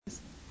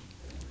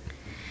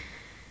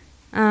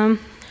Um,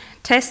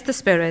 Test the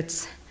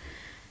spirits.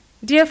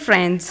 Dear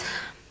friends,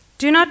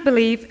 do not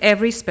believe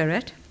every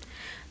spirit,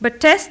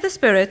 but test the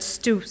spirits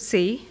to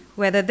see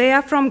whether they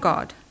are from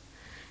God,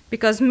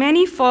 because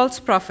many false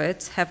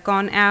prophets have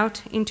gone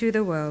out into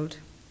the world.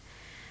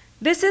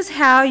 This is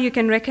how you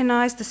can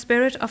recognize the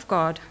Spirit of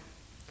God.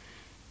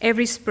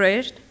 Every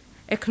spirit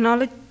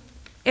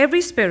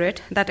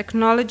that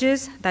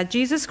acknowledges that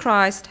Jesus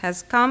Christ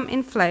has come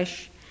in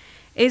flesh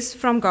is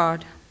from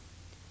God,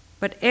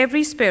 but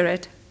every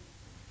spirit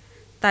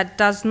that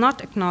does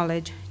not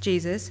acknowledge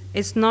Jesus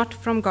is not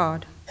from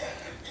God.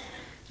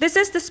 This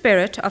is the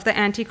spirit of the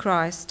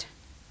Antichrist,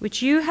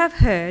 which you have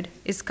heard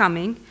is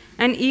coming,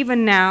 and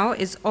even now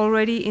is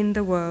already in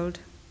the world.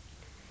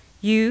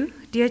 You,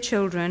 dear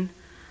children,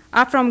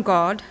 are from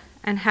God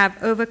and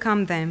have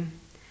overcome them.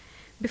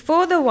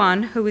 Before the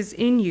one who is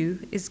in you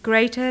is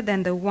greater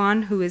than the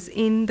one who is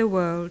in the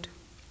world.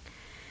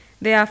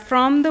 They are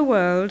from the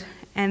world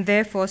and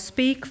therefore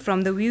speak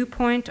from the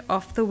viewpoint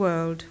of the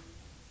world.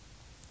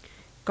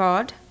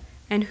 God,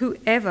 and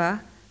whoever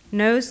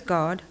knows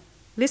God,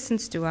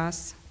 listens to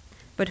us.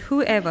 But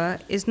whoever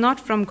is not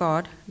from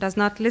God does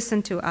not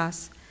listen to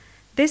us.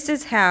 This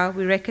is how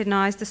we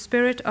recognize the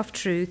spirit of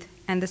truth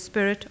and the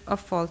spirit of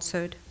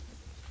falsehood.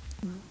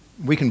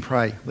 We can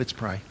pray. Let's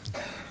pray.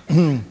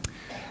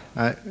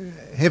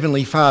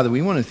 Heavenly Father,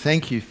 we want to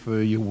thank you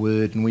for your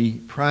word, and we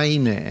pray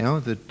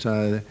now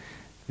that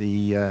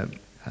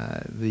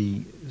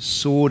the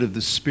sword of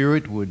the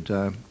Spirit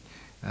would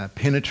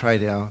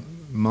penetrate our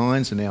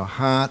minds and our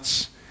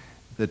hearts,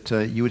 that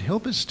you would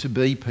help us to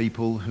be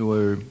people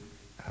who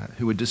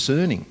are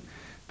discerning,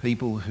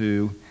 people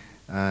who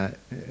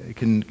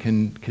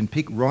can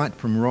pick right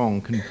from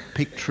wrong, can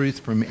pick truth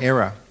from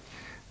error.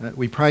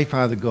 We pray,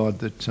 Father God,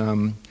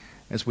 that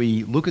as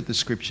we look at the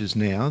Scriptures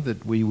now,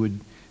 that we would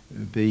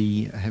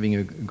be having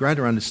a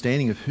greater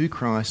understanding of who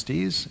Christ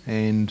is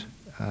and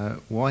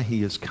why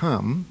he has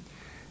come,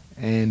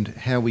 and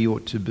how we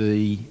ought to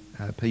be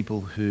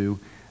people who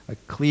are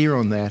clear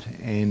on that,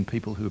 and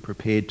people who are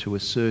prepared to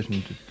assert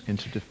and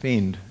to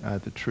defend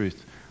the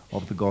truth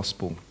of the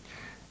gospel.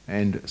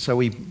 And so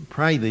we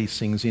pray these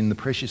things in the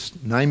precious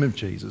name of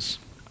Jesus.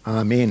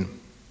 Amen.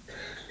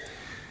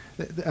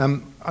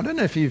 I don't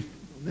know if you've...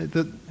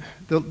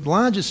 The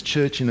largest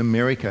church in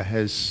America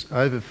has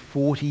over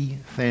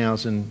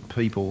 40,000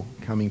 people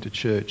coming to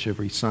church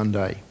every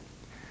Sunday.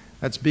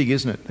 That's big,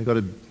 isn't it? They've got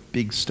a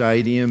big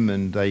stadium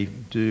and they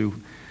do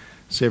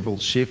several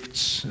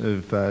shifts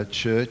of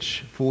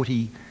church.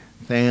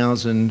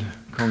 40,000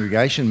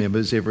 congregation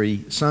members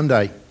every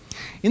Sunday.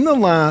 In the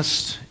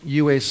last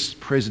US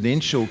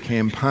presidential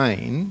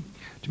campaign, do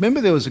you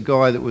remember there was a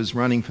guy that was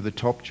running for the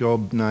top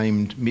job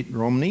named Mitt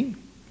Romney?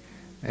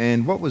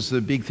 And what was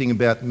the big thing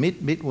about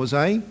Mitt? Mitt was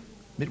a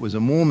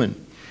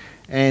Mormon.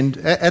 And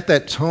at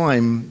that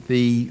time,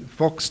 the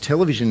Fox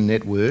television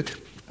network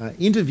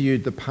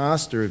interviewed the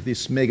pastor of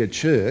this mega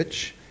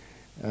church,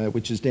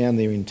 which is down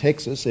there in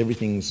Texas.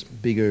 Everything's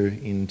bigger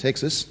in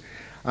Texas,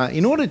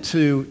 in order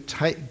to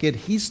get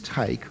his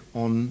take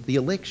on the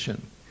election.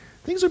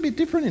 Things are a bit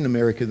different in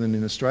America than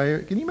in Australia.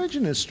 Can you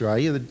imagine in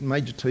Australia, the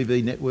major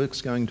TV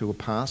networks going to a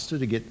pastor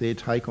to get their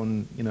take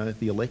on,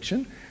 the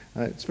election?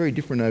 It's very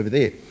different over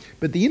there.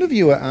 But the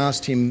interviewer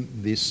asked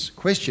him this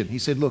question. He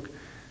said, "Look,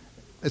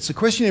 it's a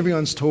question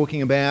everyone's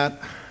talking about.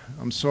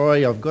 I'm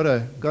sorry, I've got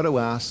to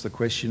ask the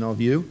question of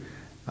you.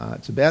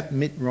 It's about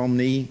Mitt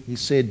Romney." He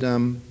said,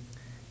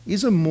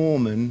 "Is a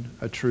Mormon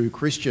a true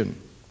Christian?"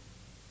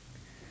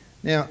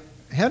 Now,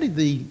 how did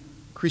the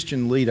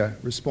Christian leader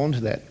respond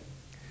to that?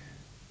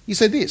 He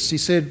said this. He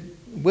said,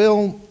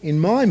 "Well, in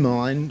my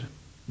mind,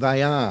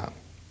 they are.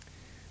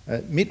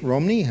 Mitt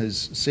Romney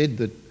has said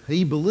that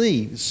he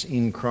believes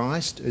in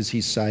Christ as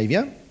his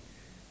saviour,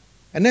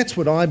 and that's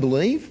what I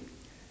believe.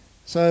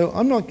 So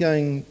I'm not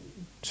going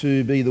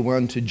to be the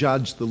one to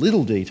judge the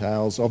little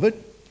details of it,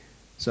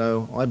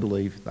 so I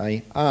believe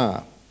they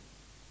are."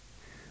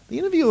 The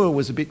interviewer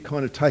was a bit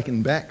kind of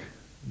taken back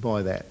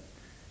by that,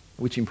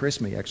 which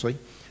impressed me actually.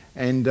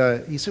 And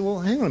he said, "Well,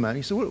 hang on a moment."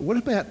 He said, what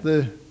about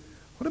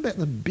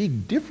the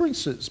big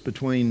differences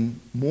between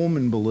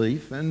Mormon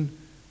belief and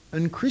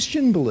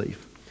Christian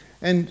belief?"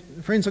 And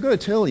friends, I've got to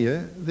tell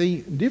you,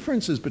 the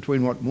differences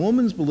between what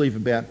Mormons believe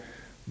about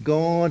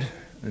God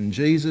and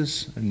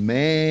Jesus and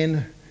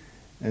man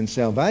and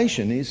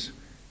salvation is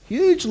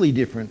hugely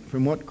different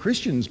from what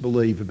Christians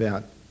believe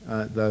about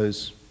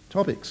those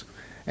topics.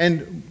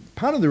 And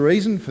part of the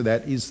reason for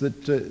that is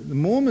that the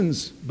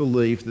Mormons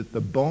believe that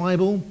the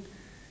Bible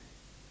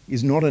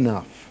is not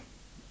enough,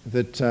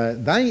 that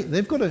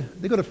they've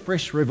got a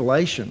fresh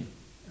revelation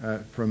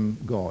from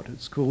God.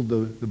 It's called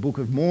the Book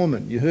of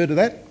Mormon. You heard of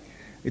that?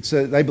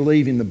 They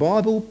believe in the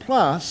Bible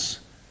plus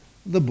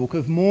the Book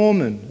of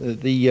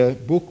Mormon, the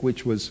book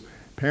which was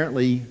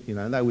apparently,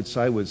 they would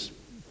say was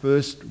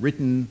first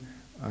written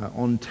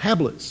on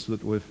tablets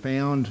that were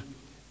found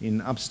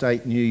in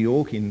upstate New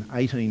York in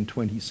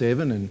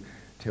 1827, and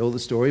tell the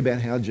story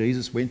about how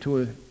Jesus went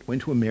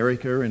to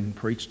America and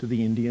preached to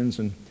the Indians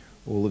and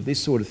all of this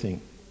sort of thing.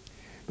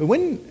 But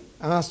when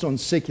asked on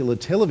secular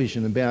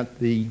television about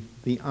the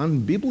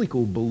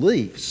unbiblical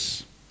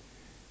beliefs,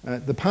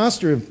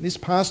 this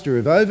pastor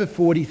of over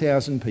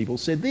 40,000 people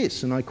said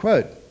this, and I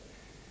quote,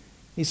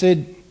 he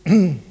said,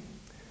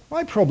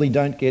 I probably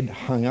don't get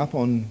hung up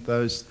on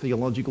those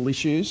theological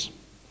issues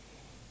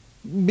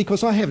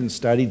because I haven't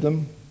studied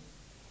them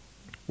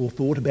or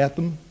thought about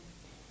them.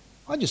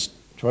 I just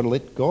try to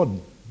let God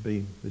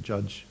be the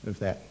judge of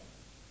that.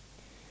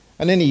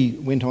 And then he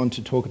went on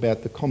to talk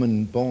about the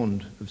common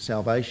bond of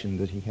salvation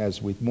that he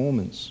has with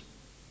Mormons.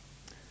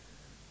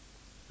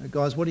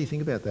 Guys, what do you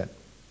think about that?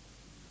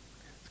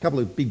 A couple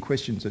of big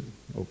questions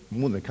or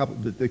more than a couple,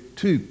 the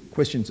two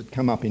questions that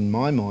come up in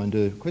my mind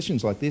are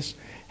questions like this.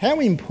 How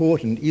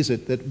important is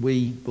it that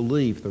we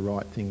believe the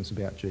right things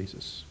about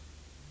Jesus?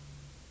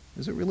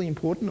 Is it really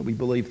important that we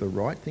believe the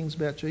right things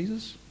about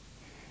Jesus?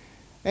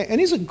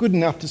 And is it good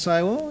enough to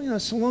say, well,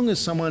 so long as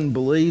someone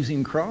believes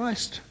in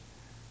Christ,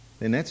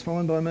 then that's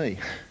fine by me?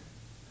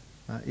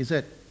 Is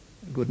that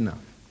good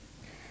enough?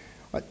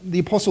 The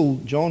Apostle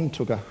John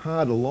took a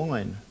harder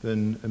line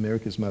than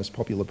America's most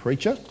popular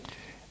preacher.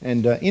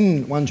 And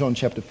in 1 John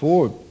chapter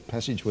 4, a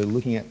passage we're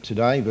looking at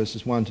today,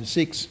 verses 1 to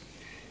 6,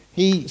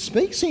 he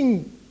speaks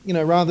in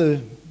rather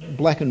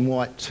black and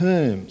white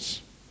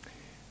terms.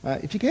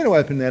 If you care to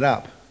open that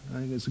up, I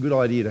think it's a good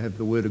idea to have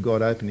the Word of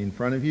God open in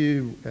front of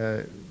you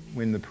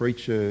when the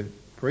preacher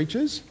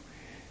preaches.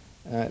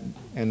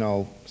 And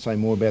I'll say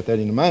more about that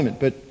in a moment.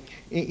 But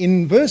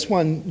in verse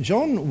 1,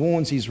 John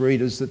warns his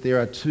readers that there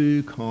are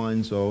two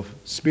kinds of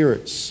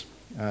spirits.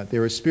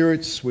 There are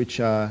spirits which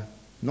are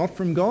not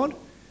from God,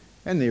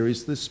 and there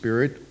is the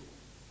Spirit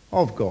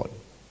of God.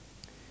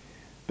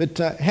 But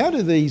how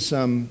do these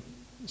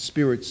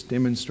spirits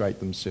demonstrate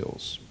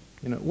themselves?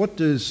 What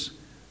does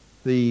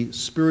the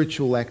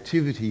spiritual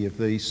activity of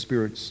these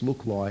spirits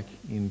look like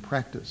in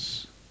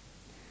practice?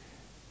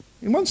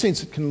 In one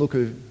sense, it can look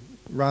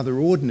rather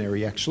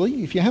ordinary,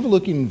 actually. If you have a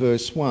look in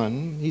verse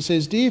 1, he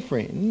says, Dear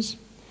friends,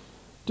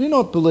 do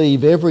not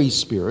believe every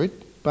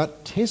spirit,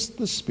 but test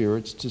the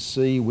spirits to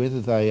see whether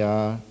they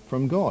are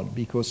from God,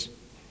 because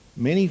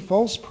many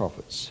false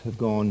prophets have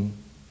gone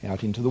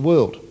out into the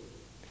world.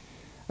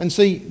 And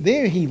see,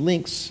 there he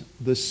links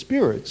the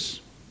spirits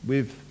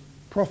with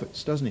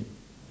prophets, doesn't he?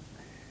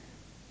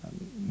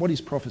 What is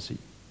prophecy?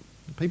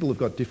 People have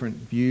got different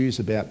views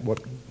about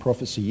what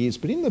prophecy is,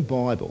 but in the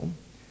Bible,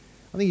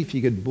 I think if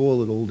you could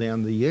boil it all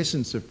down, the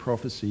essence of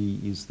prophecy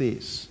is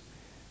this.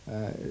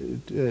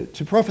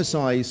 To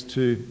prophesy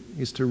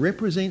is to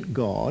represent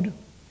God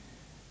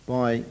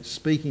by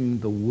speaking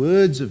the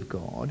words of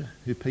God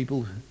to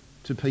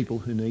people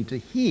who need to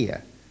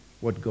hear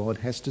what God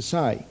has to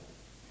say.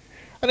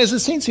 And there's a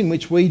sense in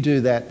which we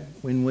do that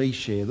when we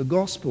share the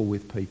gospel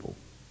with people.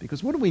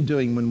 Because what are we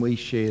doing when we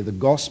share the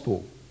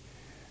gospel?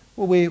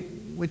 Well,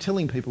 we're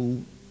telling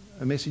people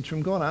a message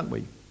from God, aren't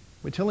we?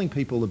 We're telling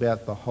people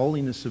about the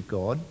holiness of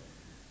God,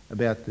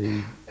 about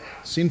the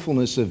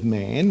sinfulness of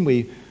man.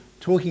 We're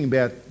talking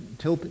about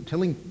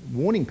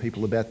warning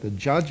people about the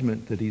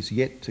judgment that is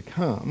yet to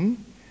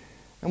come.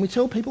 And we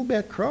tell people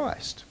about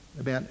Christ,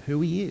 about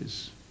who he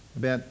is,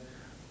 about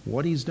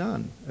what he's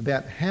done,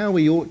 about how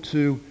we ought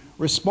to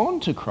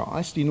respond to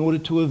Christ in order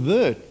to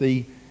avert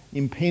the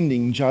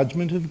impending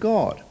judgment of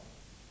God.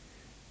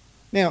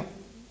 Now,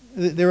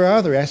 there are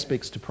other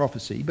aspects to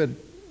prophecy, but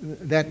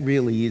that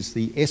really is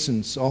the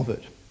essence of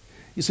it.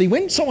 You see,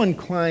 when someone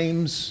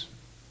claims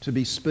to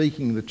be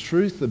speaking the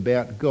truth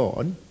about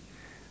God,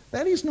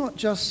 that is not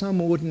just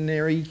some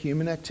ordinary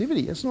human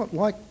activity. It's not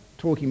like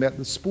talking about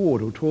the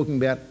sport or talking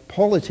about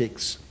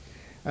politics.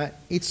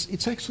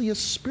 It's actually a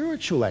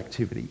spiritual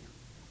activity.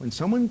 When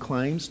someone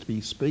claims to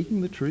be speaking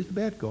the truth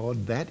about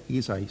God, that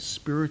is a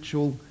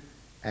spiritual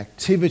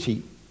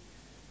activity.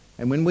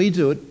 And when we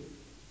do it,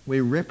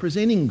 we're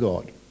representing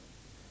God.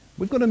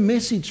 We've got a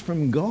message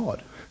from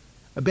God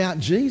about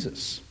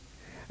Jesus.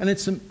 And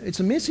it's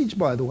a message,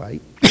 by the way,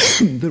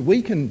 that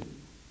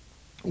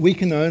we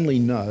can only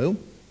know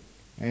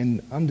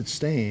and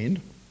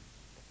understand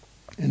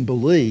and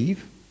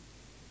believe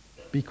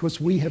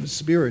because we have a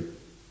spirit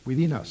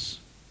within us.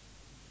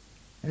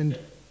 And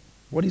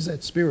what is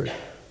that spirit?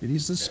 It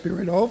is the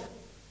spirit of,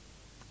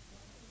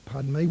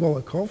 pardon me while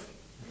I cough.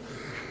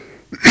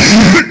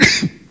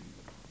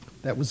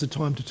 That was the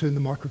time to turn the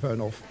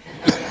microphone off.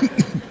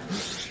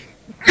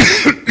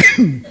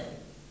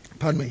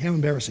 Pardon me, how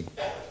embarrassing.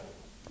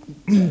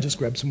 Just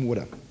grab some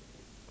water.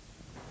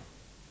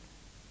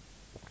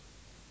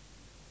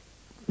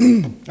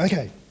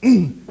 Okay.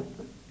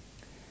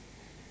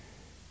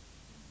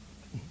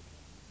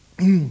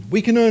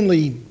 We can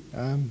only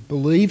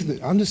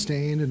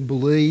understand and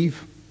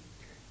believe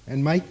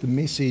and make the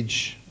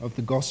message of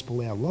the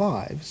gospel our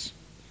lives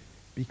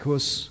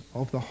because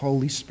of the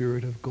Holy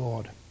Spirit of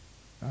God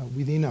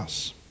within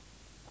us.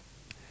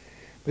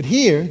 But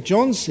here,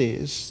 John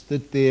says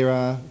that there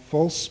are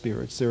false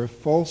spirits, there are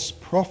false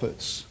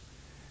prophets,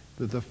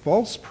 that the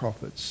false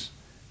prophets,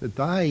 that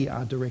they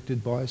are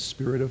directed by a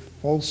spirit of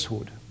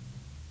falsehood.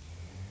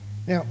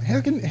 Now,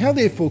 how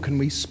therefore can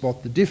we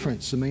spot the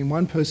difference? I mean,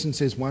 one person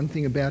says one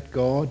thing about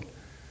God,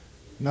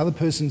 Another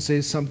person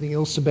says something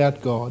else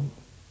about God.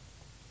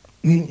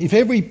 If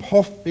every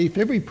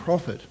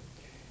prophet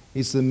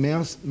is the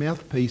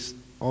mouthpiece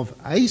of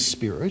a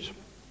spirit,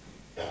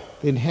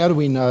 then how do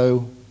we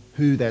know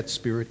who that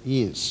spirit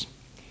is?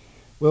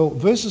 Well,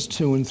 verses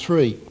 2 and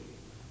 3.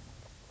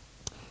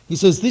 He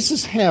says, this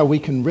is how we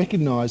can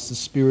recognise the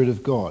Spirit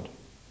of God.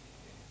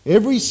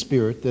 Every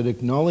spirit that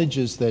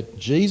acknowledges that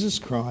Jesus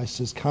Christ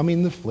has come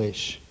in the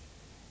flesh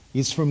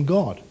is from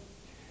God.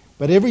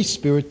 But every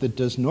spirit that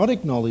does not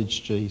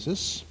acknowledge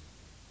Jesus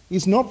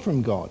is not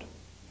from God.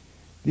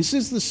 This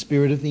is the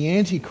spirit of the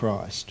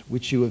Antichrist,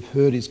 which you have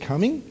heard is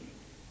coming,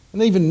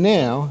 and even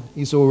now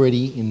is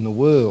already in the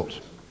world.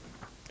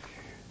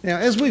 Now,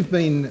 as we've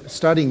been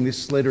studying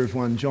this letter of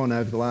 1 John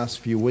over the last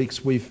few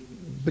weeks, we've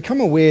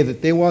become aware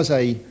that there was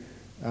a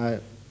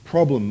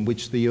problem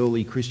which the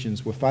early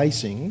Christians were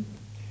facing.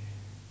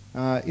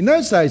 In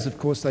those days, of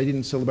course, they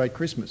didn't celebrate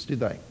Christmas, did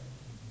they?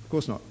 Of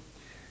course not.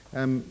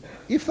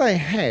 If they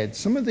had,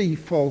 some of the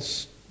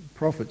false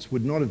prophets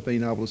would not have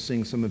been able to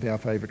sing some of our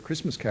favourite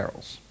Christmas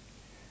carols.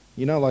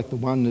 You know, like the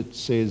one that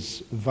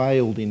says,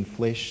 veiled in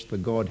flesh the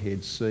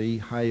Godhead see,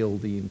 hail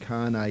the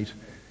incarnate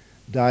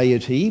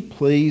deity,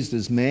 pleased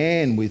as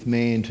man with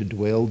man to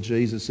dwell,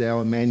 Jesus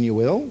our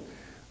Emmanuel.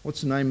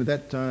 What's the name of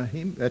that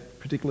hymn, that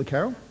particular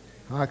carol?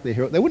 Hark the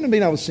Herald. They wouldn't have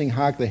been able to sing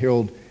Hark the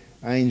Herald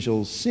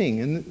Angels Sing.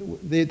 And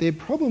their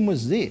problem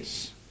was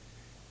this,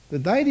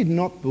 that they did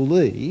not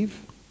believe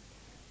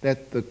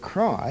that the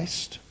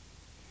Christ,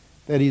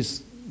 that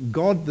is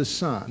God the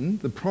Son,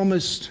 the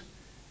promised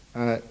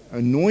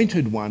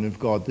anointed one of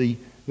God,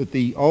 that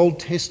the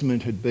Old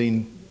Testament had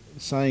been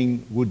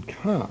saying would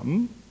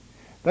come,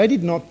 they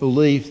did not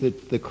believe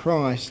that the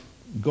Christ,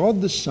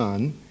 God the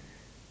Son,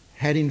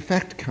 had in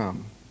fact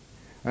come.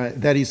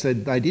 That is,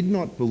 that they did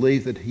not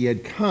believe that he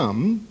had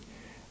come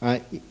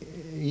in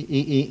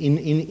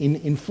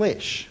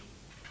flesh.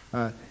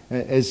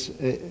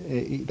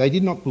 They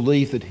did not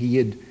believe that he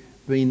had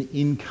been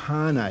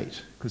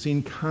incarnate, because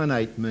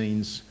incarnate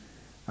means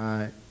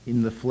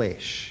in the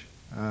flesh.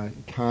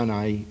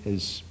 Carne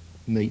is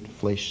meat,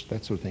 flesh,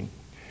 that sort of thing.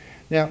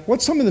 Now,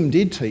 what some of them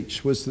did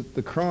teach was that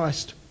the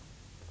Christ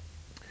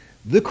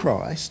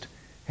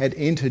had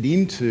entered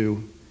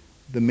into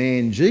the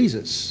man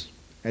Jesus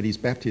at his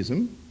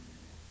baptism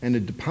and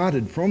had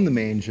departed from the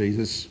man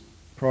Jesus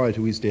prior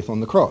to his death on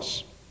the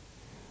cross.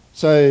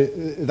 So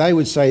they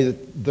would say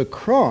that the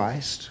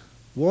Christ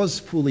was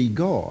fully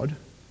God,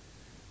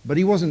 but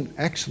he wasn't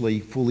actually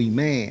fully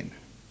man.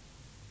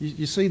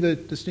 You see the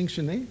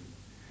distinction there?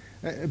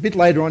 A bit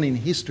later on in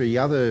history,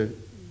 other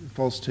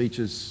false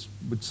teachers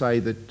would say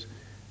that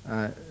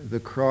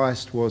the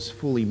Christ was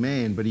fully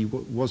man, but he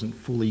wasn't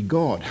fully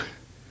God.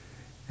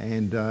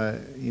 And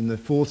in the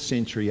 4th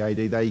century AD,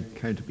 they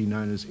came to be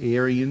known as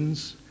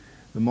Arians.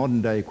 The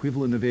modern day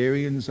equivalent of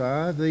Arians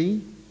are the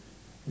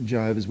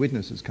Jehovah's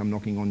Witnesses come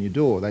knocking on your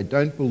door. They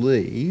don't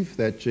believe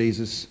that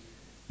Jesus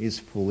is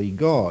fully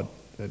God.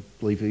 They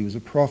believe he was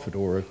a prophet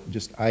or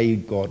just a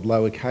God,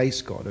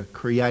 lowercase god, a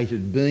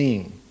created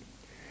being.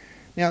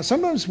 Now,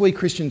 sometimes we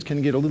Christians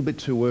can get a little bit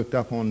too worked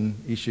up on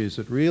issues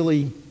that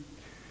really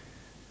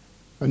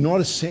are not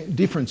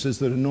differences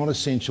that are not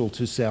essential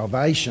to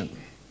salvation.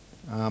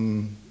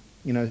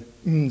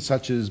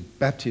 Such as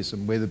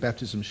baptism, whether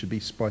baptism should be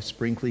by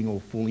sprinkling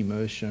or full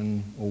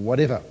immersion or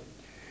whatever.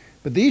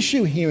 But the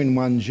issue here in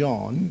 1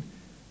 John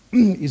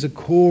is a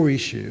core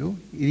issue.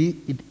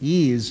 It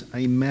is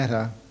a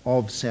matter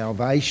of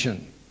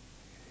salvation.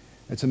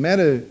 It's a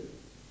matter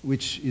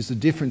which is the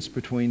difference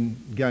between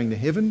going to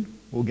heaven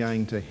or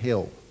going to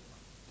hell.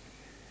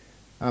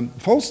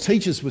 False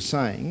teachers were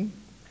saying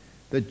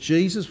that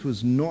Jesus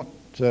was not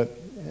that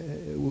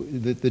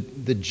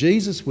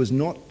Jesus was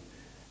not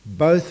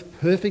both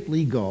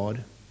perfectly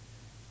God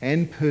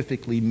and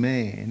perfectly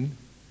man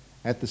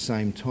at the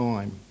same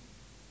time.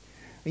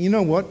 And you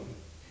know what?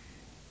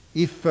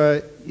 If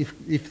the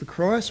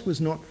Christ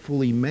was not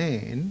fully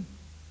man,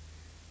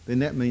 then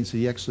that means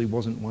he actually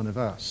wasn't one of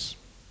us.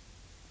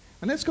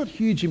 And that's got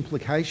huge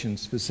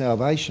implications for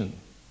salvation.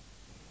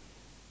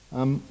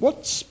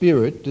 What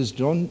spirit does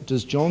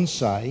John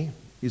say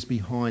is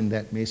behind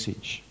that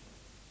message?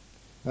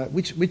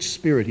 Which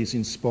spirit is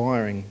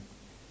inspiring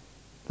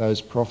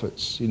those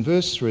prophets? In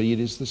verse 3, it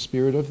is the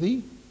spirit of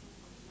the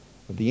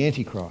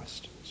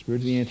Antichrist. Spirit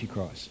of the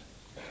Antichrist.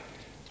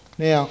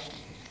 Now,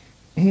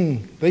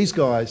 these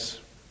guys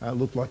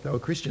looked like they were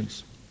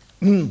Christians.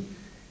 In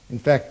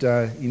fact,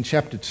 in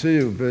chapter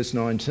 2, verse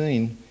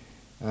 19,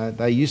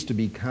 they used to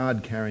be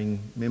card-carrying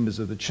members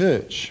of the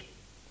church.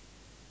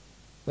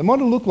 They might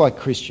have looked like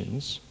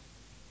Christians,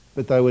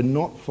 but they were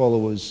not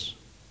followers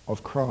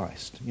of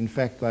Christ. In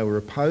fact, they were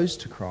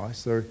opposed to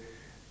Christ. They're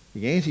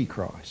the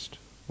Antichrist,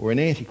 or an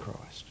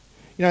Antichrist.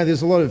 You know,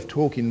 there's a lot of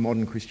talk in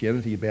modern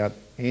Christianity about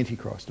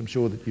Antichrist. I'm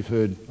sure that you've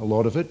heard a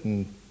lot of it,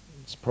 and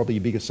it's probably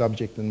a bigger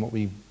subject than what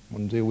we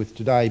want to deal with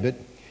today. But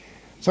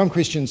some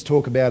Christians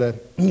talk about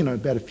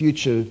a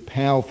future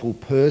powerful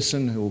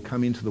person who will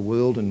come into the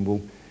world and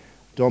will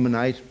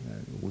dominate,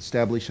 will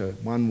establish a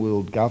one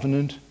world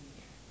government.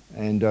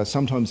 And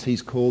sometimes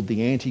he's called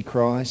the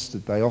Antichrist,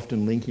 that they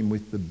often link him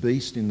with the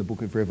beast in the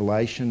book of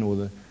Revelation, or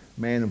the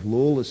man of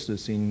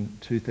lawlessness in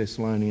 2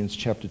 Thessalonians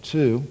chapter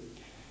 2.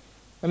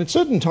 And at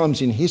certain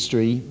times in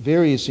history,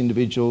 various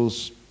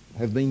individuals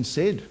have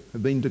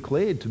been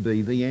declared to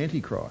be the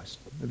Antichrist.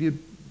 Have you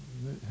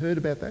heard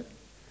about that?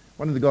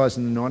 One of the guys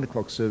in the 9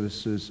 o'clock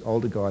services,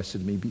 older guy,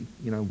 said to me,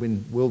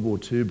 when World War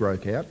II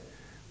broke out,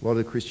 a lot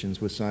of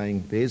Christians were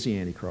saying, there's the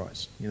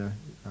Antichrist,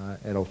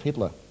 Adolf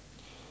Hitler.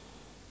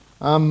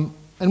 And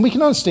we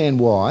can understand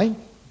why,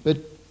 but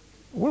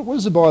what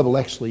does the Bible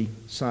actually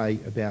say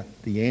about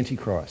the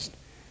Antichrist?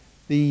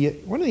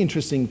 One of the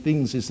interesting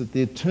things is that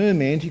the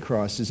term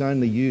Antichrist is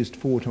only used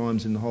 4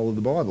 times in the whole of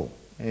the Bible,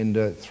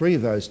 and 3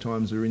 of those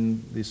times are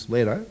in this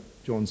letter,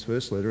 John's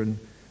first letter, and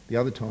the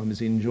other time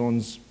is in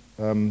John's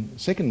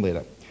second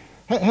letter.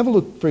 Have a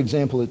look, for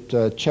example,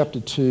 at chapter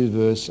 2,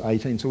 verse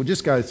 18. So we'll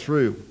just go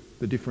through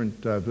the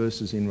different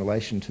verses in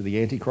relation to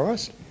the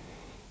Antichrist.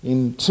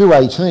 In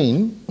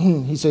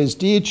 2:18, he says,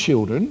 "Dear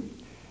children,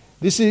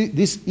 this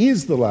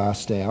is the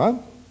last hour,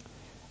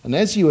 and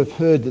as you have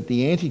heard that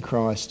the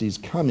Antichrist is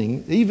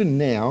coming, even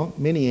now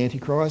many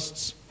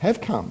Antichrists have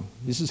come.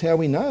 This is how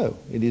we know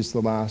it is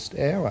the last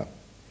hour."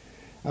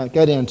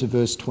 Go down to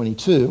verse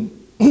 22.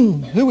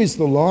 "Who is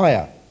the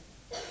liar?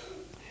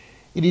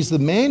 It is the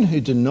man who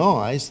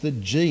denies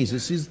that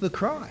Jesus is the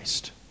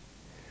Christ.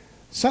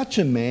 Such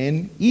a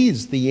man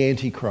is the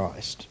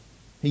Antichrist.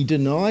 He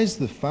denies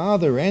the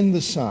Father and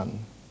the Son."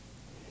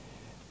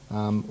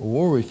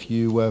 Or if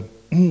you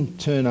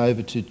turn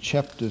over to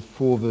chapter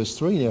 4, verse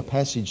 3, our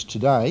passage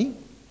today,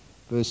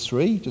 verse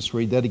 3, just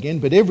read that again.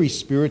 "But every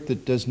spirit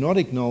that does not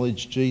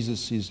acknowledge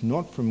Jesus is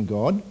not from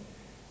God.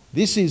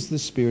 This is the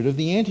spirit of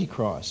the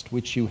Antichrist,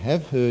 which you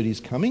have heard is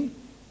coming,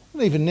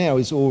 and even now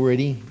is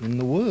already in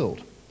the world."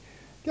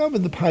 Go over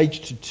the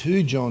page to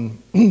 2 John,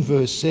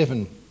 verse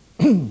 7.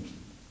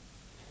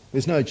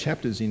 There's no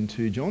chapters in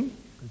 2 John.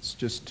 It's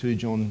just 2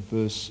 John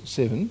verse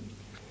 7,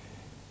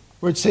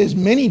 where it says,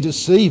 "Many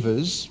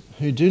deceivers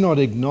who do not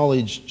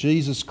acknowledge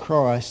Jesus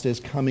Christ as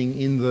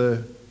coming in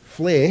the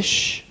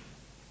flesh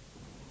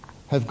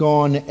have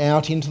gone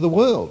out into the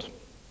world.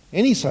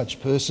 Any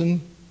such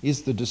person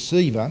is the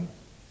deceiver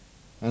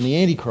and the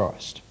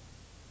Antichrist."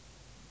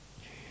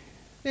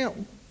 Now,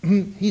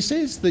 he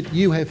says that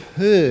you have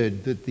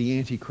heard that the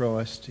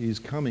Antichrist is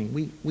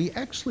coming. We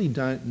actually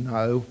don't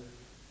know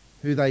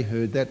who they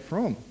heard that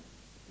from.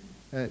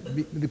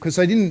 Because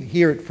they didn't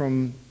hear it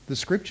from the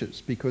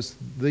Scriptures, because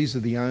these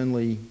are the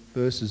only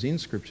verses in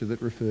Scripture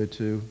that refer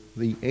to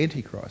the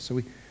Antichrist. So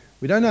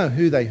we don't know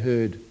who they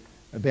heard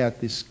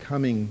about this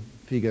coming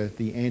figure,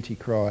 the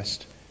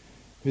Antichrist,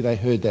 who they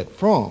heard that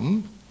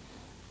from.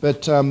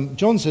 But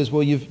John says,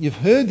 well, you've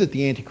heard that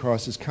the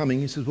Antichrist is coming.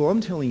 He says, well,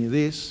 I'm telling you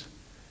this,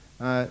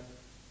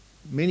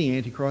 many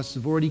Antichrists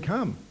have already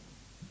come.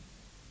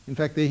 In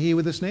fact, they're here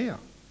with us now,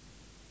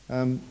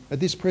 at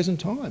this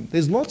present time.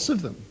 There's lots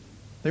of them.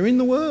 They're in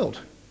the world.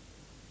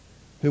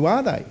 Who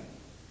are they?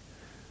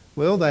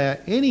 Well, they are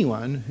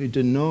anyone who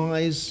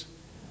denies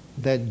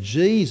that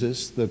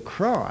Jesus, the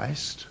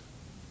Christ,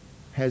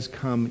 has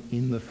come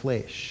in the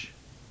flesh.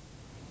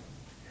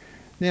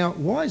 Now,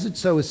 why is it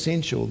so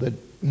essential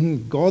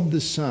that God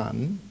the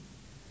Son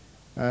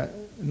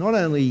not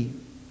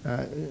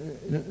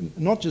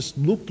just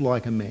looked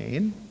like a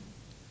man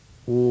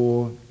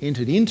or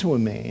entered into a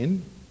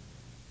man,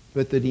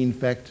 but that he in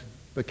fact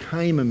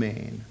became a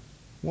man?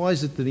 Why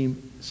is it that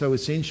so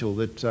essential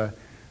that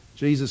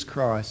Jesus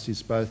Christ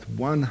is both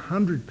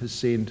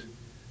 100%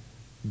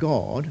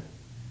 God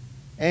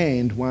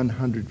and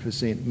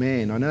 100%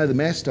 man? I know the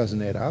maths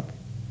doesn't add up,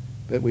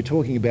 but we're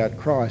talking about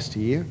Christ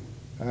here.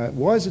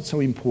 Why is it so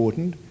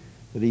important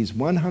that he's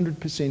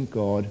 100%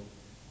 God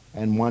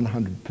and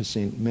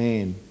 100%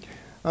 man?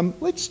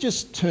 Let's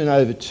just turn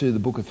over to the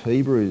book of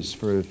Hebrews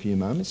for a few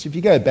moments. If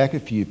you go back a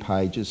few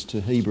pages to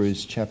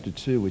Hebrews chapter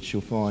 2, which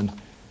you'll find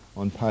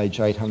on page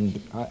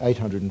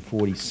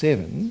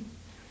 847.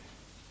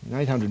 In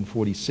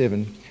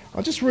 847,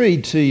 I'll just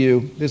read to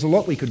you. There's a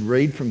lot we could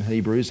read from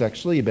Hebrews,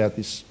 actually, about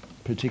this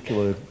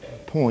particular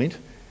point.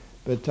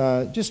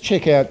 But just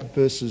check out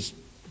verses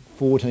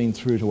 14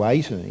 through to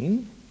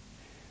 18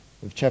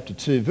 of chapter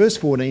 2. Verse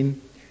 14,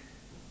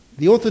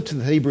 the author to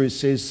the Hebrews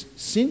says,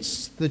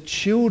 "Since the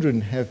children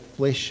have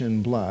flesh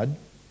and blood,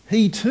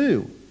 he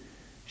too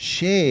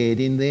shared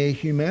in their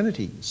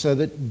humanity, so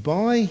that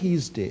by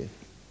his death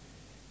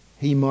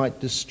he might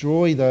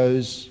destroy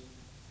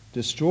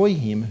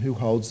him who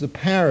holds the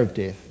power of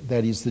death,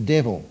 that is the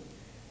devil,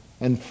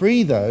 and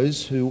free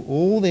those who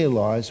all their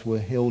lives were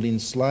held in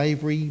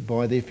slavery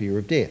by their fear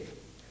of death.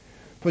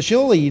 For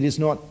surely it is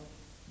not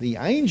the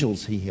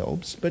angels he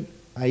helps, but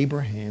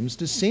Abraham's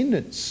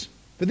descendants.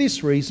 For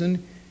this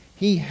reason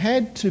he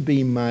had to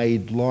be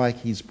made like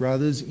his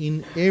brothers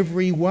in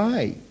every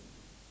way,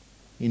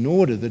 in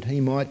order that he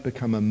might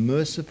become a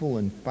merciful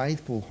and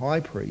faithful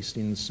high priest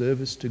in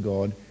service to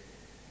God,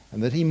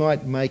 and that he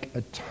might make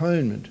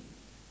atonement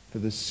for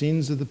the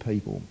sins of the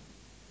people.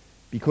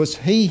 Because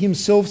he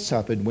himself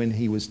suffered when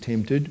he was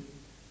tempted,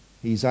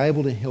 He's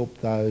able to help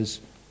those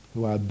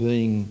who are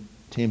being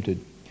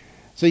tempted.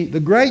 See, the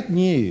great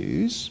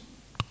news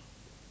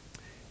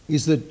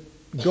is that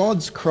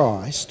God's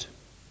Christ,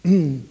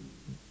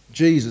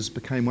 Jesus,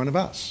 became one of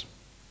us.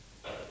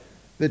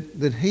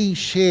 That he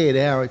shared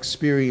our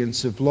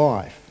experience of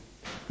life.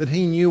 That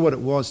he knew what it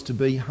was to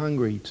be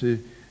hungry, to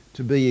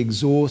be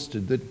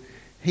exhausted. That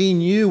he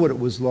knew what it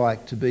was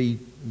like to be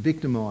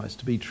victimised,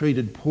 to be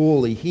treated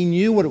poorly. He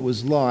knew what it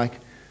was like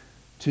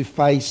to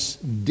face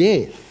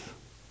death.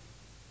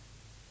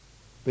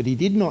 But he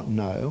did not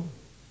know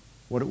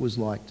what it was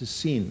like to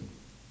sin.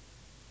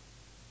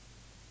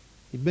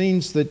 It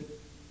means that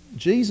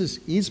Jesus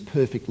is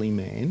perfectly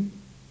man.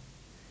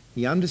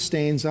 He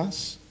understands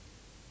us.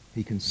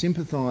 He can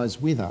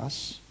sympathise with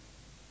us.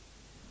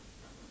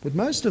 But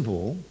most of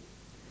all,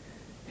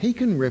 he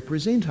can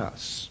represent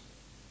us.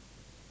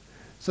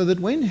 So that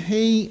when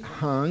he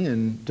hung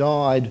and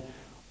died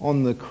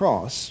on the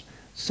cross,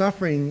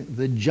 suffering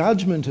the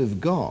judgment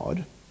of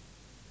God,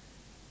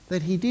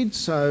 that he did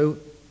so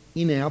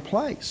in our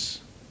place,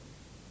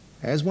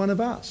 as one of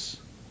us,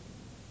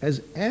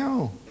 as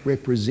our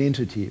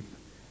representative,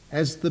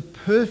 as the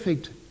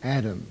perfect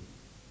Adam,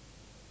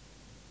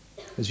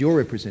 as your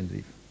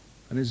representative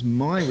and as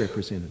my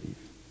representative.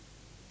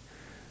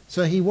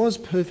 So he was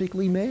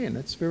perfectly man.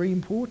 That's very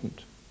important.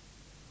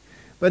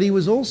 But he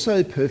was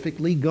also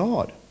perfectly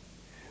God,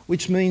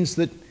 which means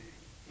that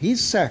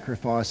his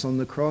sacrifice on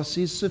the cross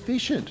is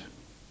sufficient.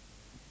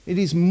 It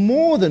is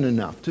more than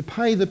enough to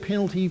pay the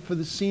penalty for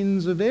the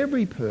sins of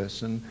every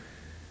person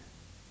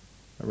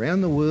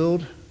around the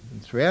world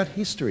and throughout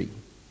history.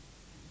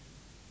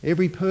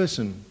 Every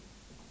person,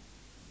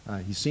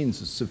 his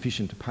sins are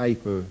sufficient to pay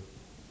for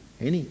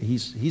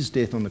his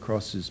death on the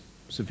cross is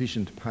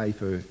sufficient to pay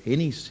for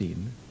any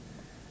sin,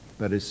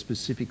 but is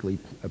specifically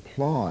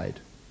applied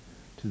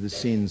to the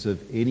sins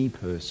of any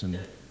person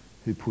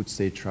who puts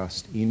their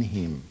trust in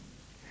him.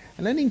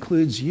 And that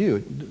includes you.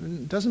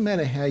 It doesn't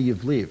matter how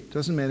you've lived. It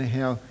doesn't matter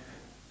how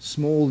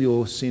small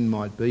your sin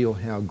might be or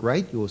how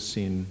great your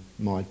sin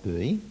might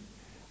be.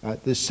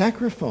 The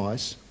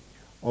sacrifice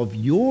of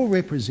your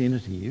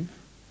representative,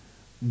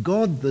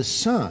 God the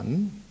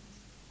Son,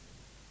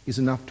 is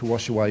enough to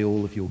wash away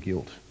all of your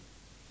guilt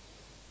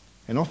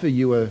and offer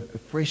you a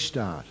fresh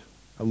start,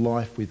 a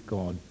life with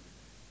God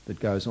that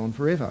goes on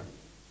forever.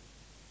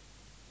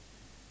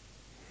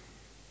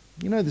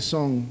 You know the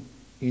song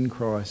In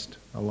Christ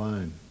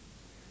Alone?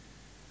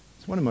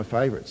 It's one of my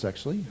favourites,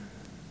 actually.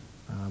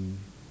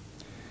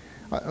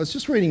 I was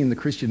just reading in the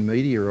Christian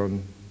media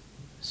on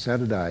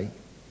Saturday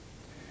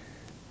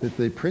that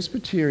the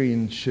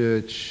Presbyterian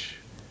Church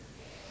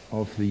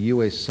of the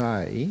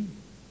USA,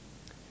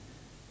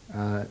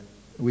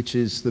 which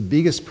is the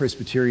biggest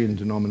Presbyterian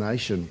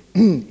denomination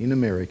in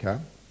America,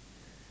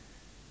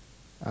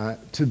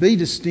 to be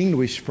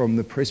distinguished from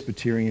the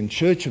Presbyterian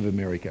Church of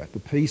America, the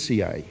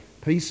PCA.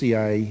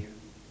 PCA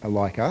are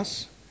like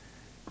us,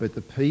 but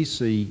the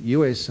PC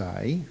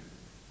USA,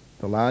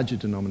 the larger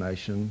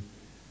denomination,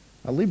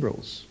 are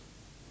liberals.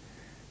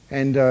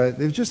 And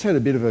they've just had a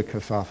bit of a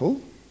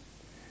kerfuffle,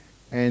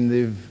 and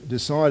they've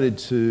decided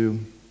to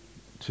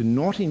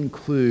not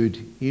include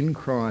In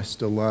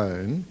Christ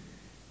Alone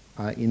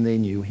in their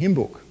new hymn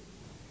book.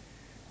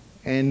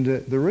 And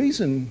the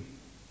reason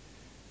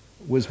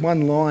was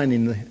one line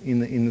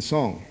in the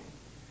song.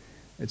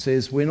 It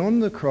says, "When on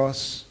the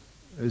cross,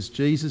 as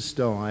Jesus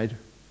died,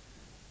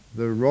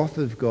 the wrath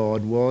of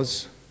God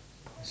was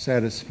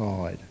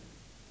satisfied."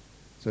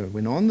 So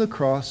when on the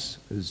cross,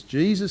 as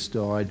Jesus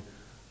died,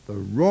 the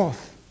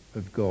wrath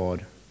of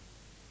God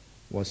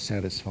was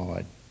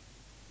satisfied.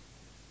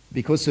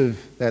 Because of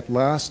that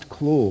last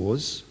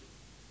clause,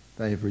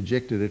 they have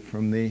rejected it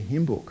from their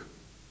hymn book.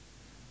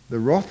 The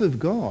wrath of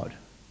God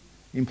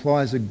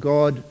implies a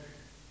God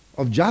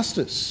of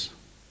justice,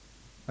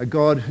 a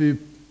God who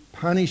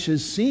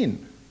punishes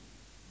sin.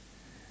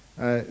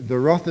 The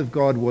wrath of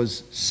God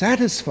was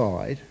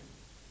satisfied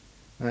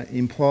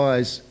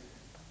implies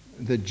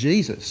that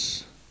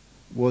Jesus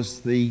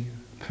was the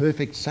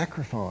perfect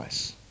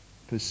sacrifice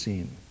for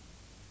sin.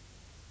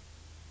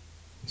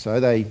 So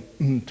they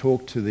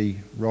talked to the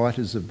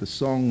writers of the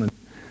song and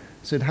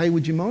said, "Hey,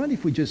 would you mind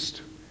if we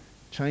just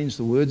change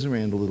the words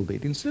around a little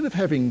bit? Instead of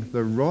having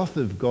the wrath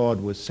of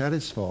God was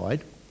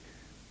satisfied,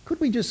 could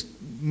we just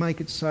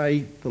make it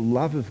say the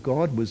love of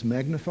God was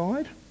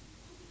magnified?"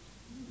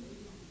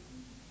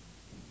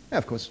 Now,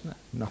 of course,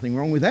 nothing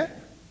wrong with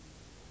that.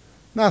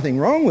 Nothing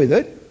wrong with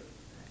it.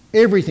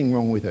 Everything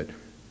wrong with it.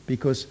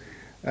 Because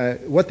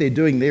what they're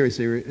doing there is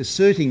they're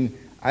asserting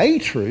a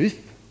truth,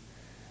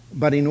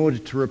 but in order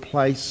to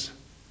replace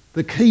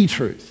the key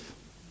truth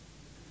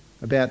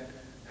about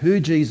who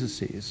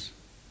Jesus is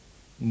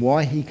and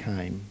why he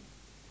came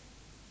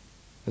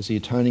as the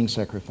atoning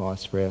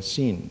sacrifice for our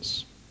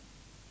sins.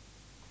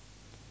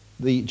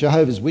 The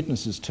Jehovah's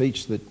Witnesses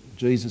teach that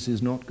Jesus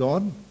is not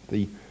God.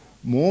 The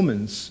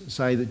Mormons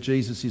say that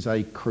Jesus is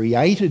a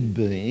created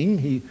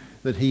being,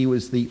 that he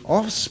was the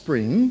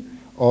offspring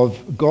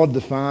of God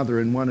the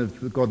Father and one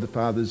of God the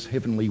Father's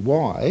heavenly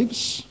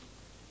wives.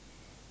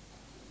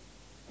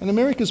 And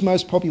America's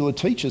most popular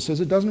teacher says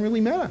it doesn't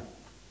really matter.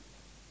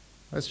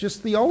 That's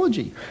just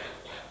theology.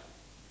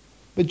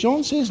 But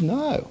John says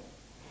no.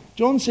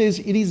 John says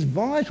it is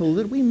vital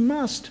that we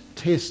must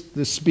test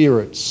the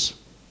spirits.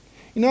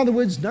 In other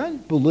words,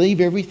 don't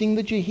believe everything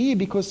that you hear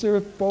because there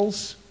are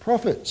false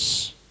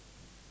prophets.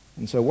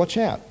 And so watch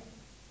out.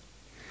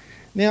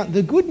 Now,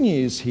 the good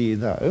news here,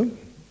 though,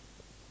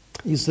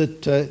 is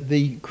that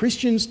the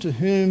Christians to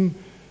whom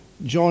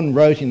John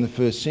wrote in the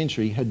first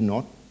century had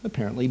not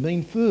apparently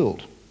been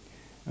fooled.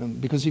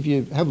 Because if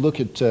you have a look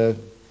at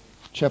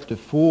chapter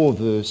 4,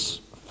 verse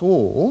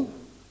 4,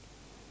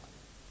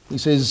 he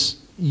says,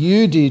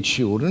 "You, dear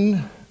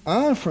children,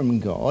 are from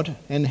God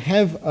and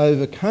have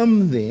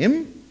overcome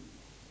them,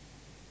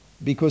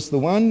 because the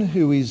one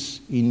who is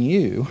in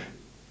you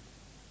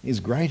is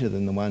greater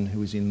than the one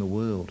who is in the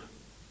world."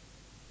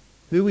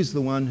 Who is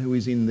the one who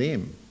is in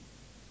them?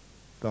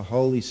 The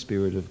Holy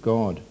Spirit of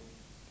God.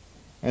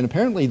 And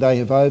apparently they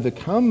have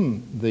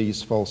overcome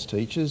these false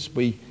teachers.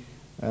 We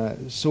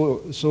saw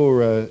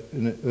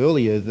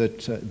earlier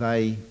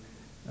that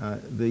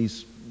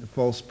these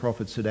false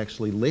prophets had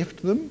actually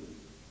left them.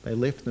 They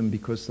left them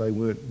because they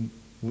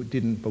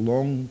didn't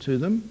belong to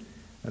them.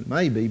 It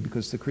may be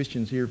because the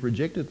Christians here have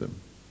rejected them.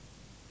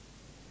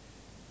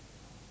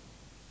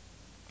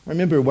 I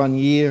remember one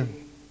year,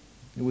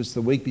 it was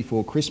the week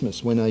before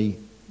Christmas, when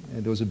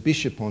there was a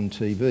bishop on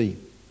TV.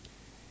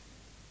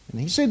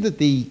 And he said that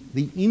the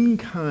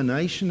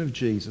incarnation of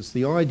Jesus,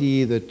 the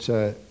idea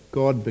that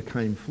God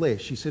became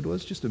flesh, he said, well,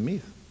 it's just a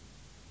myth.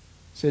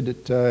 He said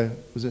it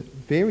was a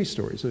fairy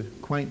story, it's a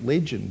quaint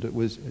legend.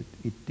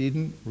 It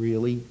didn't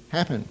really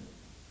happen.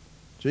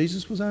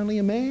 Jesus was only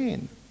a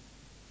man.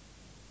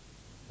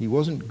 He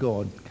wasn't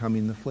God come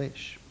in the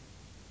flesh.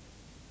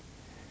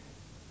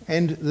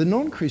 And the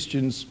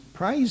non-Christians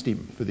praised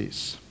him for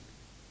this.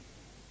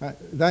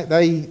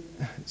 They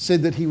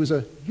said that he was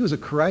a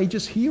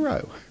courageous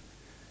hero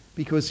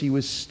because he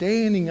was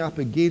standing up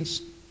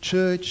against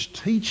church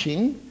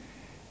teaching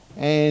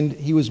and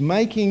he was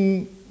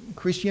making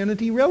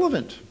Christianity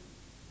relevant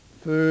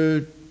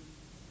for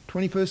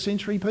 21st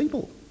century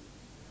people,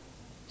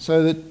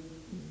 so that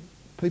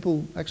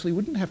people actually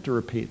wouldn't have to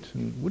repent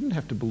and wouldn't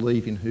have to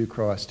believe in who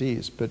Christ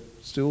is, but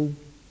still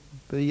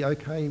be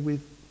okay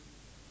with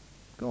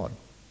God.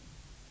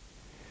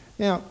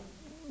 Now,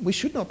 we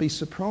should not be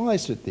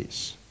surprised at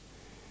this,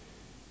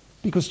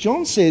 because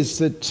John says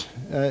that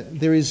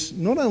there is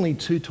not only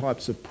two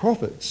types of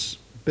prophets,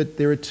 but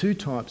there are two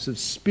types of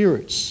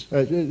spirits.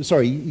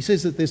 He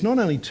says that there's not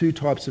only two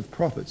types of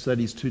prophets, that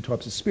is, two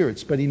types of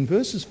spirits, but in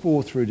verses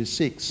 4 through to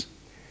 6,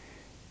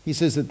 he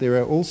says that there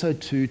are also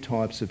two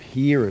types of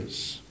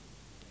hearers.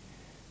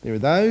 There are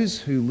those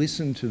who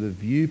listen to the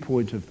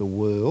viewpoint of the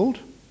world,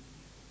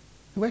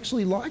 who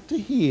actually like to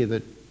hear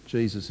that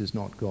Jesus is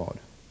not God,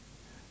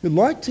 who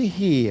like to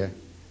hear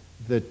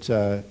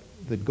that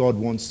God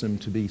wants them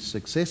to be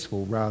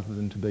successful rather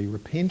than to be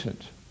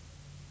repentant,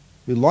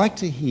 who like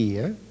to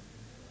hear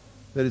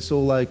that it's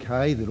all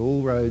okay, that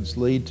all roads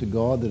lead to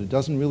God, that it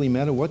doesn't really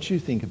matter what you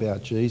think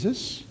about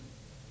Jesus.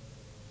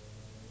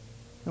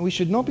 And we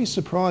should not be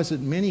surprised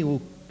that many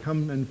will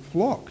come and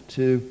flock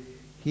to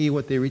hear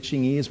what their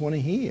itching ears want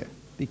to hear,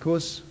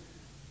 because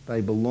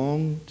they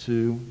belong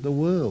to the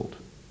world.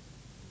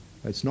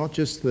 It's not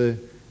just the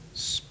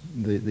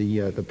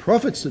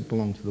prophets that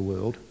belong to the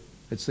world,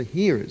 it's the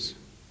hearers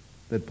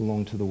that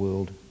belong to the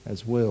world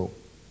as well.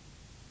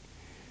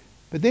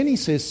 But then he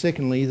says,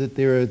 secondly, that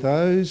there are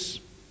those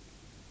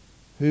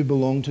who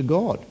belong to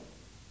God.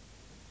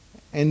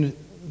 And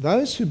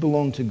those who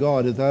belong to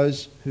God are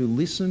those who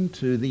listen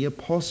to the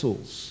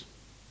apostles.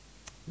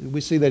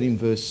 We see that in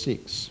verse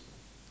 6.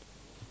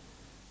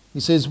 He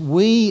says,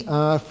 "We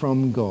are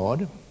from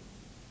God,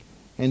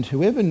 and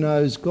whoever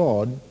knows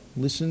God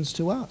listens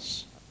to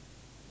us.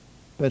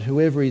 But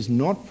whoever is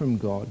not from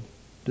God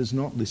does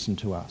not listen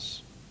to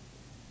us.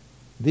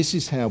 This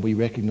is how we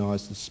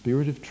recognise the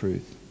spirit of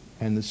truth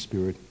and the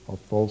spirit of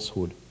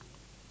falsehood."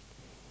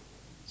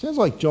 Sounds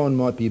like John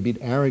might be a bit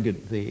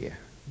arrogant there.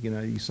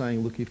 He's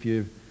saying, look, if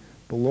you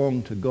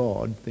belong to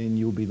God, then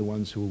you'll be the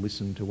ones who will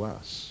listen to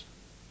us.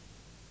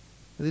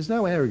 But there's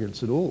no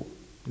arrogance at all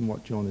in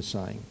what John is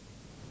saying.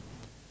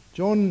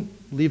 John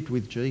lived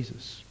with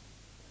Jesus.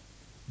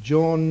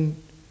 John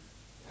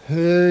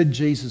heard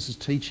Jesus'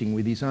 teaching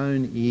with his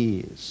own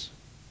ears.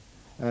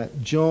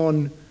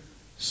 John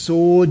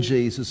saw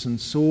Jesus and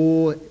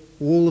saw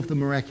all of the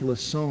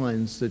miraculous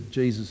signs that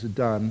Jesus had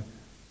done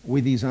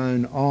with his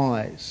own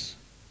eyes.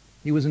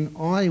 He was an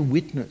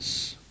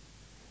eyewitness.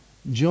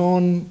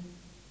 John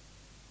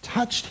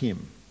touched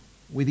him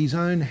with his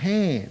own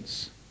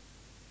hands.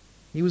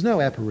 He was no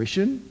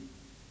apparition.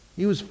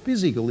 He was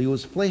physical. He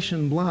was flesh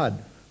and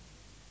blood.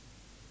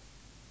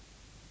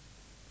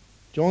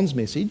 John's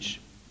message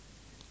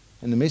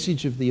and the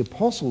message of the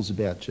apostles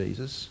about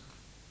Jesus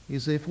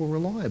is therefore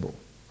reliable.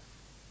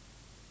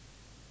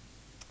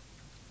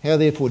 How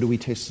therefore do we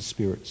test the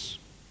spirits?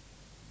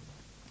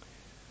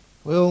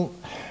 Well,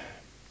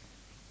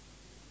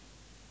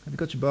 have you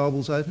got your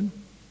Bibles open?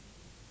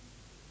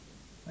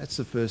 That's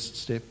the first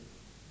step.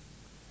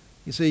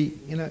 You see,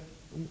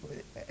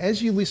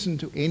 as you listen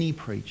to any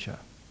preacher,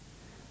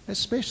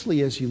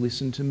 especially as you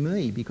listen to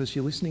me, because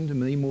you're listening to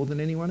me more than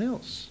anyone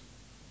else,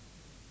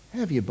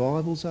 have your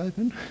Bibles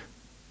open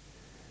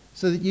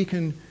so that you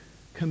can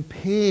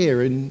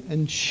compare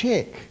and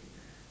check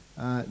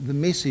the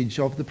message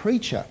of the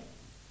preacher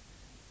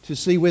to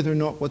see whether or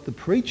not what the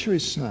preacher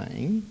is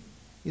saying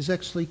is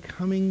actually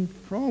coming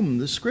from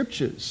the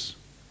Scriptures,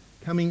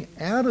 coming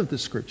out of the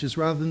Scriptures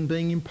rather than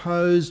being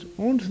imposed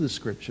onto the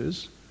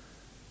Scriptures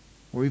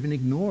or even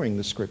ignoring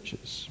the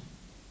Scriptures.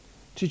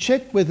 To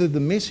check whether the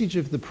message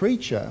of the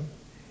preacher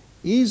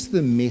is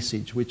the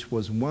message which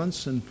was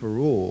once and for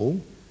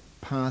all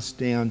passed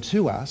down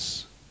to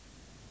us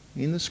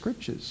in the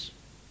Scriptures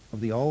of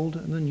the Old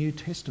and the New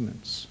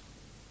Testaments.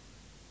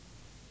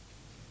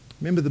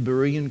 Remember the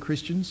Berean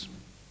Christians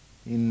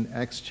in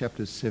Acts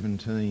chapter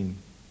 17?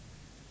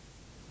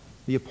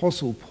 The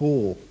Apostle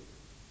Paul,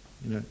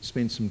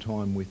 spent some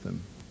time with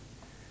them.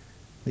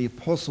 The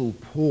Apostle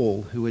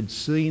Paul, who had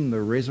seen the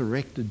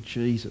resurrected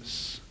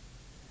Jesus,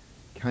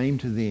 came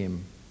to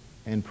them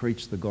and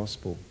preached the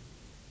gospel.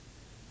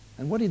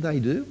 And what did they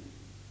do?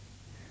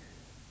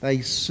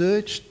 They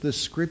searched the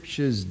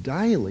Scriptures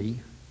daily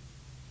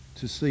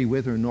to see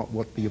whether or not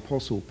what the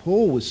Apostle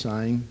Paul was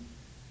saying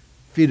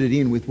fitted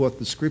in with what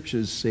the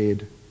Scriptures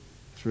said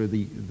through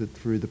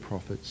the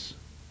prophets.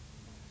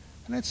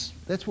 And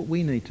that's what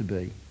we need to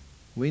be.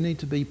 We need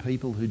to be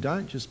people who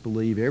don't just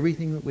believe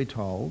everything that we're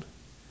told,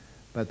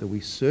 but that we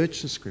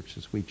search the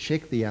Scriptures, we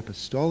check the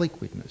apostolic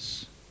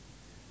witness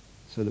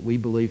so that we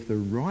believe the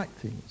right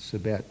things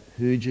about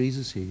who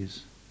Jesus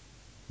is,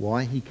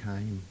 why he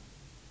came,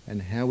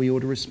 and how we ought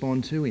to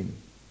respond to him.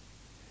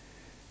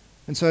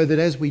 And so that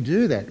as we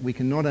do that, we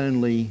can not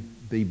only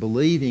be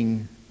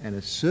believing and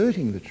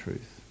asserting the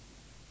truth,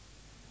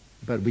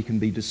 but we can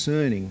be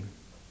discerning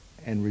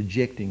and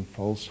rejecting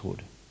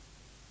falsehood.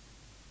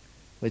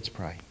 Let's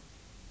pray.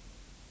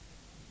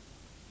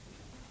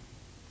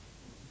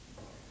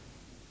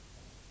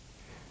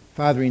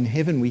 Father in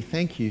heaven, we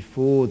thank you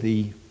for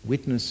the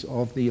witness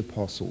of the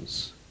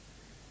apostles.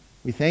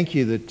 We thank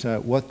you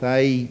that what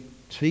they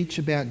teach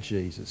about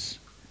Jesus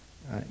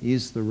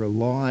is the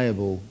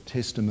reliable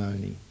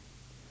testimony.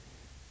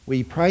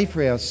 We pray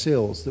for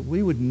ourselves that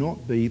we would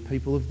not be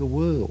people of the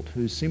world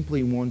who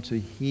simply want to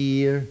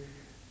hear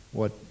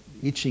what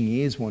itching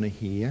ears want to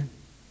hear,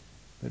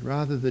 but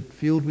rather that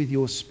filled with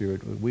your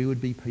Spirit, we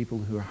would be people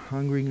who are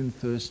hungering and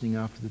thirsting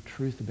after the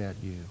truth about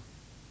you.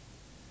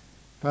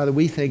 Father,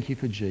 we thank you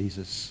for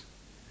Jesus.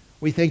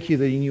 We thank you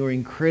that in your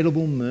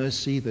incredible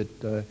mercy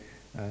that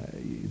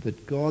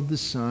God the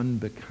Son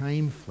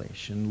became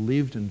flesh and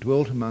lived and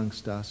dwelt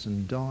amongst us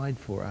and died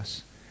for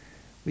us.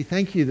 We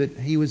thank you that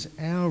he was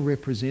our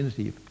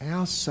representative,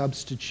 our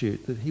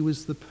substitute, that he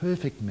was the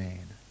perfect man.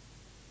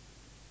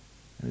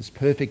 And as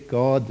perfect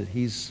God, that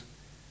his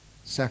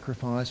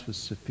sacrifice was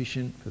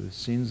sufficient for the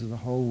sins of the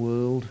whole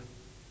world,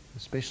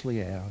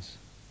 especially ours.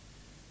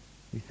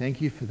 We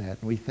thank you for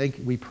that.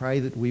 And we pray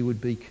that we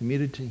would be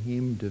committed to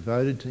him,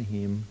 devoted to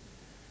him,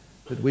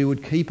 that we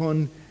would keep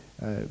on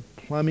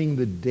plumbing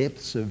the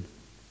depths of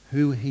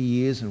who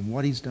he is and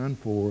what he's done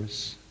for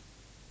us,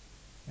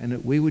 and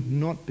that we would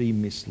not be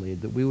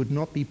misled, that we would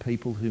not be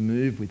people who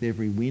move with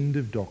every wind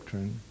of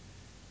doctrine,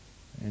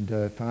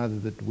 and Father,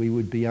 that we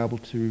would be able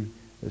to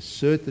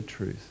assert the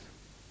truth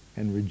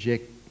and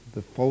reject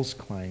the false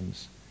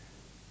claims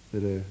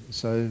that are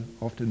so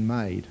often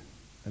made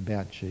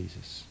about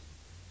Jesus.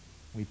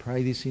 We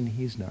pray this in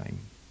his name.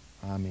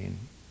 Amen.